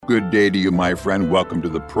Good day to you, my friend. Welcome to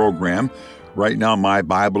the program. Right now, my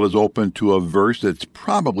Bible is open to a verse that's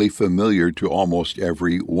probably familiar to almost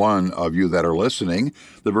every one of you that are listening.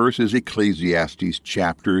 The verse is Ecclesiastes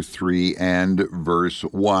chapter 3 and verse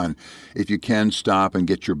 1. If you can, stop and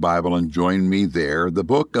get your Bible and join me there. The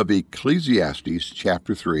book of Ecclesiastes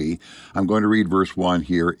chapter 3. I'm going to read verse 1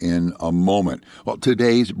 here in a moment. Well,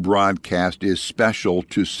 today's broadcast is special,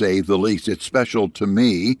 to say the least. It's special to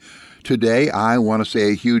me. Today, I want to say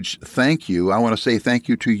a huge thank you. I want to say thank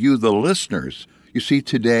you to you, the listeners. You see,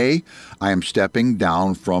 today, I am stepping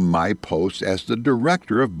down from my post as the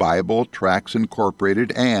director of Bible Tracts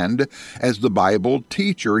Incorporated and as the Bible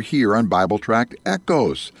teacher here on Bible Tract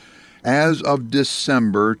Echoes. As of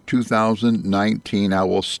December 2019, I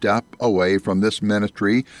will step away from this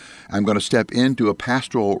ministry. I'm going to step into a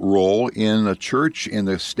pastoral role in a church in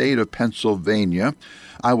the state of Pennsylvania.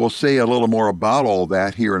 I will say a little more about all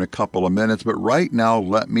that here in a couple of minutes, but right now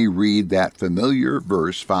let me read that familiar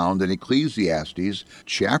verse found in Ecclesiastes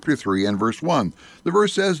chapter 3 and verse 1. The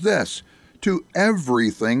verse says this: "To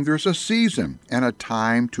everything there's a season, and a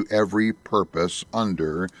time to every purpose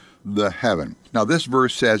under the heaven." Now, this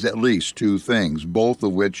verse says at least two things, both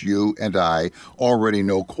of which you and I already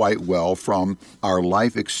know quite well from our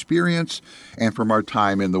life experience and from our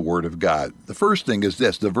time in the Word of God. The first thing is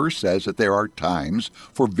this: the verse says that there are times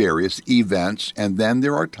for various events, and then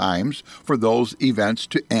there are times for those events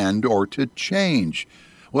to end or to change.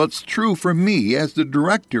 Well, it's true for me as the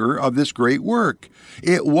director of this great work.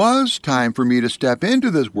 It was time for me to step into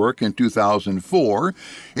this work in 2004.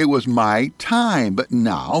 It was my time, but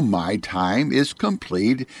now my time is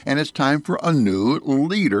complete, and it's time for a new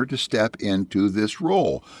leader to step into this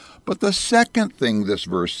role. But the second thing this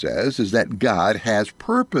verse says is that God has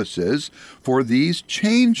purposes for these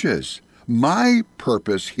changes. My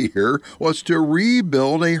purpose here was to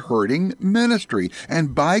rebuild a hurting ministry,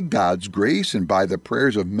 and by God's grace and by the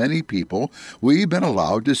prayers of many people, we've been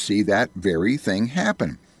allowed to see that very thing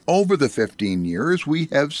happen. Over the 15 years, we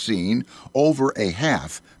have seen over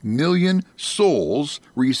 500,000 souls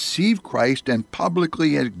receive Christ and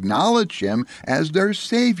publicly acknowledge Him as their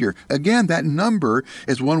Savior. Again, that number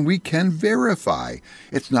is one we can verify.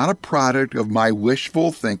 It's not a product of my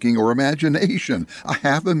wishful thinking or imagination.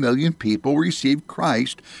 500,000 people received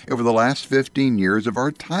Christ over the last 15 years of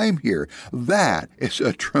our time here. That is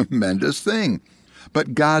a tremendous thing.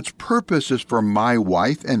 But God's purposes for my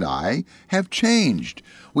wife and I have changed.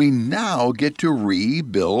 We now get to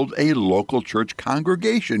rebuild a local church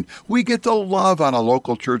congregation. We get to love on a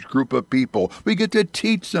local church group of people. We get to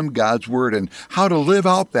teach them God's Word and how to live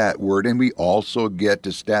out that Word. And we also get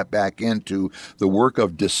to step back into the work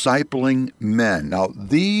of discipling men. Now,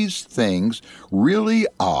 these things really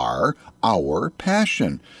are our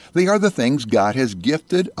passion. They are the things God has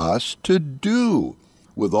gifted us to do.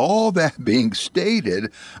 With all that being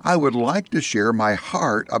stated, I would like to share my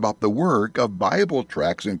heart about the work of Bible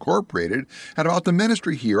Tracts Incorporated and about the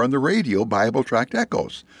ministry here on the radio, Bible Tract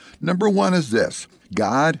Echoes. Number one is this: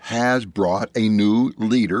 God has brought a new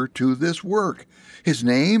leader to this work. His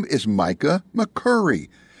name is Micah McCurry.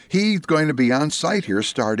 He's going to be on site here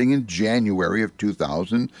starting in January of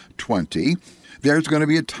 2020. There's going to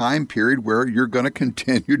be a time period where you're going to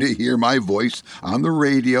continue to hear my voice on the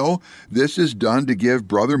radio. This is done to give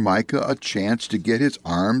Brother Micah a chance to get his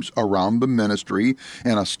arms around the ministry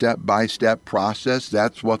in a step-by-step process.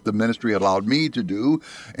 That's what the ministry allowed me to do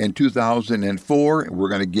in 2004. We're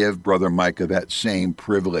going to give Brother Micah that same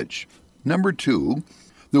privilege. Number two,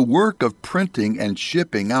 the work of printing and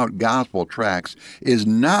shipping out gospel tracts is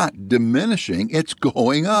not diminishing, it's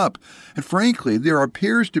going up. And frankly, there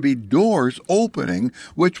appears to be doors opening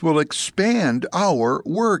which will expand our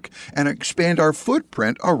work and expand our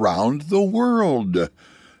footprint around the world.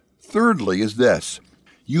 Thirdly is this: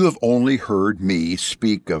 you have only heard me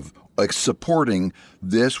speak of supporting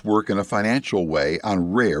this work in a financial way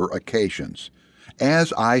on rare occasions.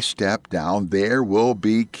 As I step down, there will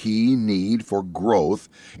be key need for growth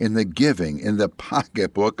in the giving in the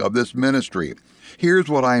pocketbook of this ministry. Here's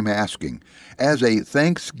what I'm asking. As a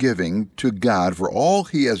thanksgiving to God for all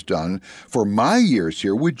He has done for my years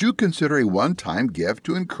here, would you consider a one-time gift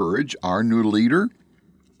to encourage our new leader?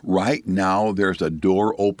 Right now, there's a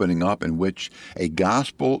door opening up in which a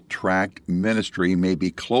gospel tract ministry may be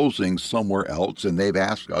closing somewhere else, and they've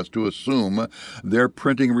asked us to assume their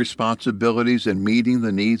printing responsibilities and meeting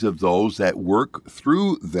the needs of those that work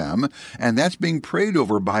through them, and that's being prayed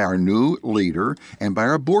over by our new leader and by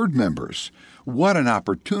our board members. What an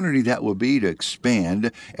opportunity that will be to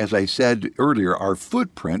expand, as I said earlier, our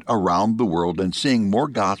footprint around the world and seeing more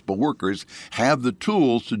gospel workers have the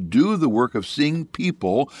tools to do the work of seeing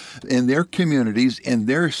people in their communities, in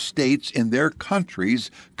their states, in their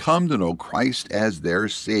countries come to know Christ as their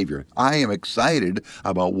Savior. I am excited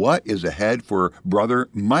about what is ahead for Brother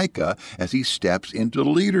Micah as he steps into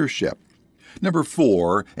leadership. Number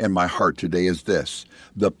 4 in my heart today is this: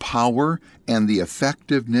 the power and the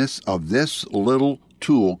effectiveness of this little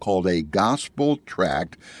tool called a gospel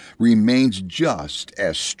tract remains just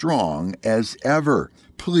as strong as ever.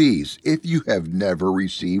 Please, if you have never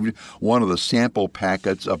received one of the sample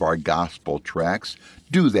packets of our gospel tracts,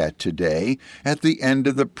 do that today. At the end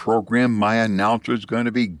of the program, my announcer is going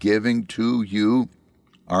to be giving to you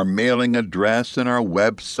our mailing address and our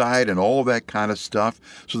website and all that kind of stuff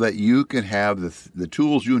so that you can have the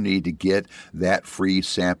tools you need to get that free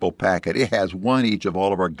sample packet. It has one each of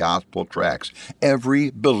all of our gospel tracts.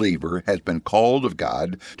 Every believer has been called of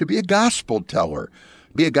God to be a gospel teller.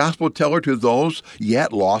 Be a gospel teller to those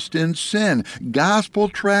yet lost in sin. Gospel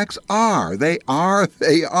tracts are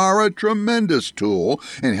a tremendous tool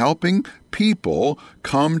in helping people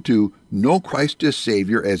come to know Christ as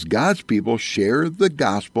Savior as God's people share the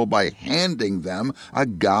gospel by handing them a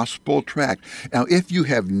gospel tract. Now, if you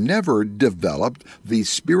have never developed the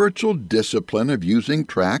spiritual discipline of using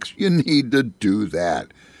tracts, you need to do that.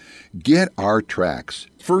 Get our tracts.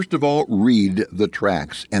 First of all, read the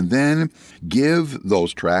tracts, and then give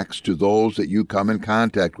those tracts to those that you come in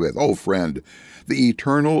contact with. Oh, friend, the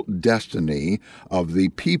eternal destiny of the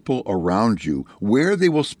people around you, where they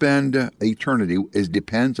will spend eternity,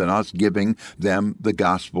 depends on us giving them the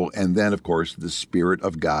gospel, and then, of course, the Spirit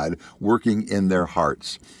of God working in their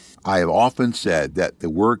hearts. I have often said that the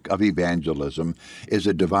work of evangelism is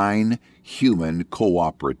a divine human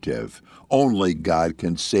cooperative. Only God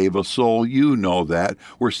can save a soul. You know that.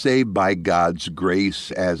 We're saved by God's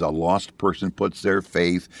grace as a lost person puts their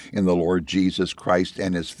faith in the Lord Jesus Christ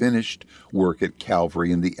and his finished work at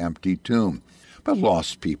Calvary in the empty tomb. But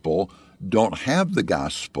lost people don't have the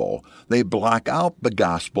gospel. They block out the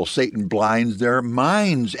gospel. Satan blinds their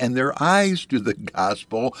minds and their eyes to the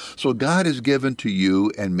gospel. So God has given to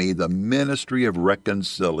you and me the ministry of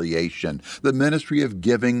reconciliation, the ministry of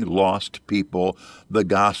giving lost people the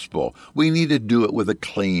gospel. We need to do it with a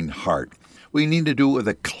clean heart. We need to do it with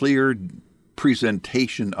a clear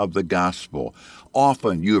presentation of the gospel.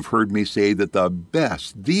 Often you have heard me say that the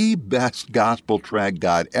best gospel tract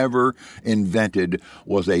God ever invented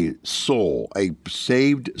was a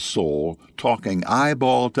saved soul, talking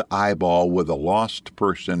eyeball to eyeball with a lost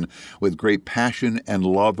person with great passion and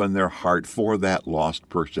love in their heart for that lost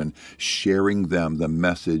person, sharing them the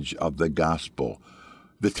message of the gospel.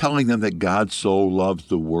 Telling them that God so loves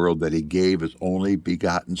the world that he gave his only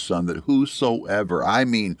begotten Son, that whosoever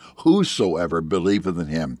believeth in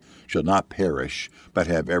him shall not perish, but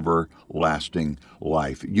have everlasting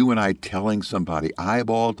life. You and I telling somebody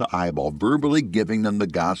eyeball to eyeball, verbally giving them the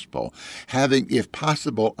gospel, having, if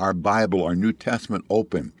possible, our Bible, our New Testament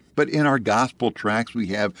open. But in our gospel tracts, we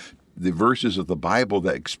have the verses of the Bible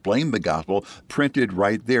that explain the gospel printed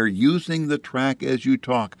right there, using the tract as you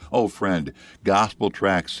talk. Oh, friend, gospel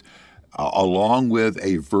tracts, along with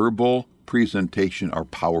a verbal presentation, are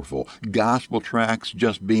powerful. Gospel tracts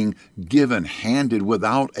just being handed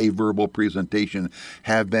without a verbal presentation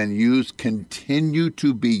have been used, continue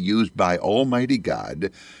to be used by Almighty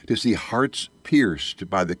God to see hearts pierced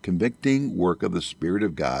by the convicting work of the Spirit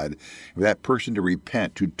of God, for that person to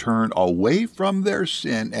repent, to turn away from their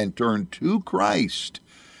sin and turn to Christ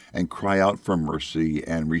and cry out for mercy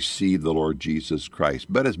and receive the Lord Jesus Christ.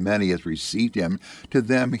 But as many as received him, to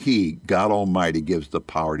them he, God Almighty, gives the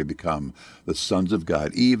power to become the sons of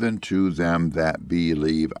God, even to them that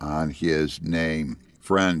believe on his name.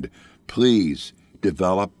 Friend, please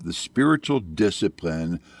develop the spiritual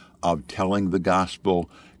discipline of telling the gospel.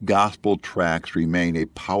 Gospel tracts remain a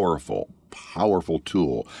powerful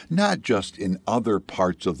tool, not just in other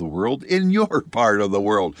parts of the world, in your part of the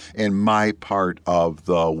world, in my part of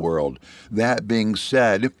the world. That being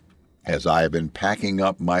said, as I have been packing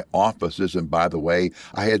up my offices, and by the way,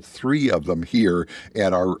 I had 3 of them here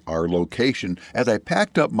at our location. As I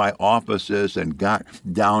packed up my offices and got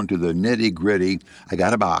down to the nitty-gritty, I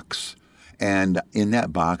got a box. And in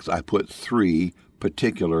that box, I put 3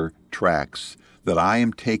 particular tracts that I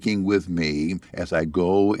am taking with me as I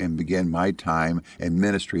go and begin my time and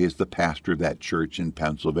ministry as the pastor of that church in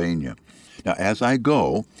Pennsylvania. Now, as I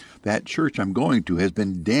go, that church I'm going to has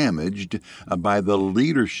been damaged by the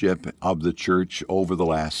leadership of the church over the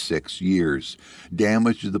last 6 years.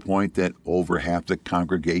 Damaged to the point that over half the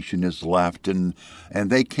congregation is left, and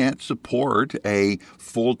they can't support a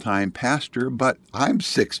full-time pastor, but I'm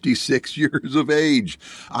 66 years of age.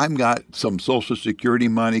 I've got some Social Security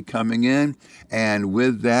money coming in, and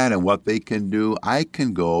with that and what they can do, I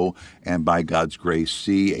can go and by God's grace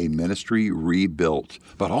see a ministry rebuilt.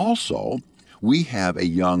 But also, we have a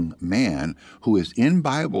young man who is in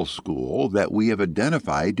Bible school that we have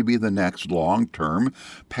identified to be the next long-term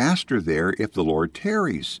pastor there if the Lord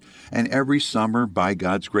tarries. And every summer, by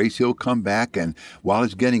God's grace, he'll come back, and while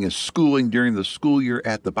he's getting his schooling during the school year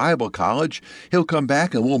at the Bible college, he'll come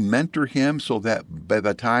back and we'll mentor him so that by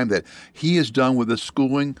the time that he is done with his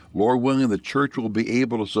schooling, Lord willing, the church will be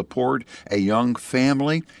able to support a young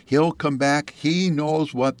family. He'll come back. He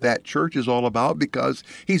knows what that church is all about because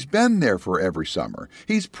he's been there for every summer.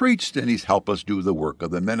 He's preached and he's helped us do the work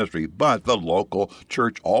of the ministry. But the local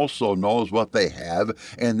church also knows what they have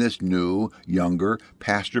in this new, younger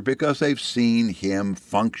pastor because they've seen him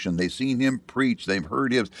function. They've seen him preach. They've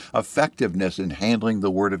heard his effectiveness in handling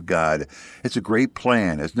the Word of God. It's a great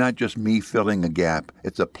plan. It's not just me filling a gap.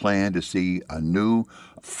 It's a plan to see a new,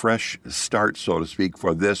 fresh start, so to speak,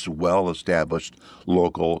 for this well-established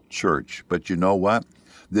local church. But you know what?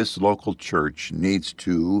 This local church needs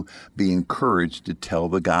to be encouraged to tell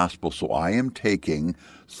the gospel. So I am taking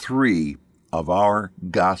 3 of our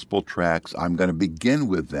gospel tracts. I'm going to begin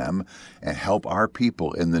with them and help our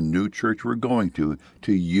people in the new church we're going to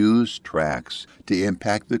use tracts to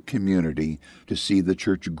impact the community, to see the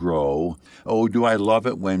church grow. Oh, do I love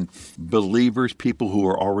it when believers, people who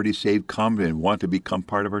are already saved, come and want to become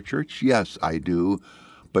part of our church? Yes, I do.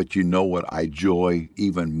 But you know what I joy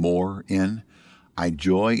even more in? I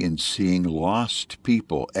joy in seeing lost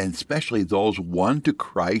people, and especially those won to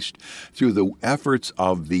Christ through the efforts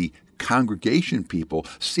of the congregation people.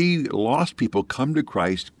 See lost people come to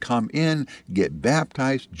Christ, come in, get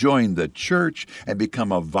baptized, join the church, and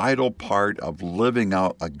become a vital part of living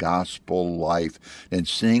out a gospel life and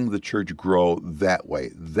seeing the church grow that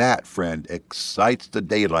way. That, friend, excites the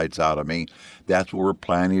daylights out of me. That's what we're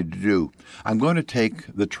planning to do. I'm going to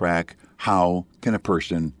take the track, How Can a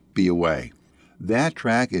Person Be Away? That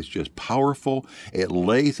track is just powerful. It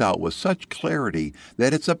lays out with such clarity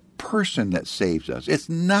that it's a person that saves us. It's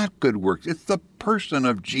not good works. It's the person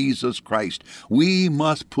of Jesus Christ. We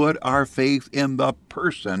must put our faith in the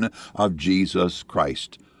person of Jesus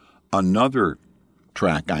Christ. Another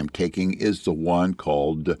track I'm taking is the one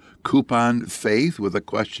called Coupon Faith with a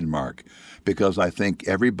question mark, because I think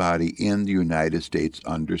everybody in the United States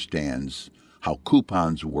understands how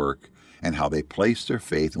coupons work and how they place their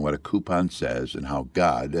faith in what a coupon says, and how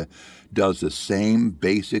God does the same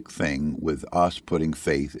basic thing with us putting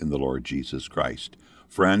faith in the Lord Jesus Christ.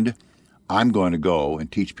 Friend, I'm going to go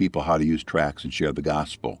and teach people how to use tracts and share the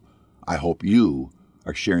gospel. I hope you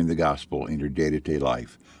are sharing the gospel in your day-to-day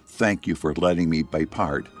life. Thank you for letting me be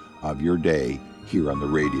part of your day here on the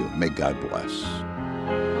radio. May God bless.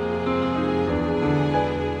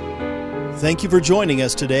 Thank you for joining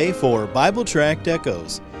us today for Bible Tract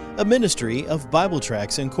Echoes, a ministry of Bible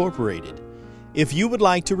Tracts Incorporated. If you would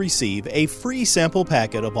like to receive a free sample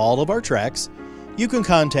packet of all of our tracts, you can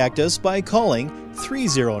contact us by calling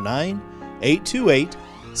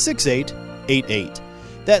 309-828-6888.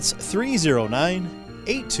 That's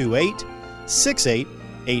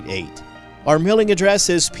 309-828-6888. Our mailing address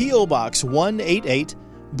is P.O. Box 188,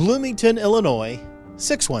 Bloomington, Illinois,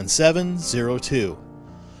 61702.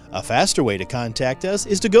 A faster way to contact us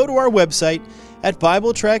is to go to our website at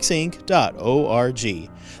BibleTractsInc.org.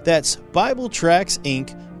 That's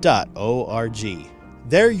BibleTractsInc.org.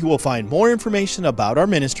 There you will find more information about our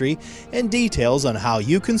ministry and details on how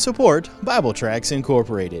you can support Bible Tracts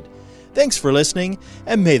Incorporated. Thanks for listening,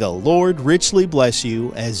 and may the Lord richly bless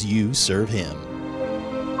you as you serve Him.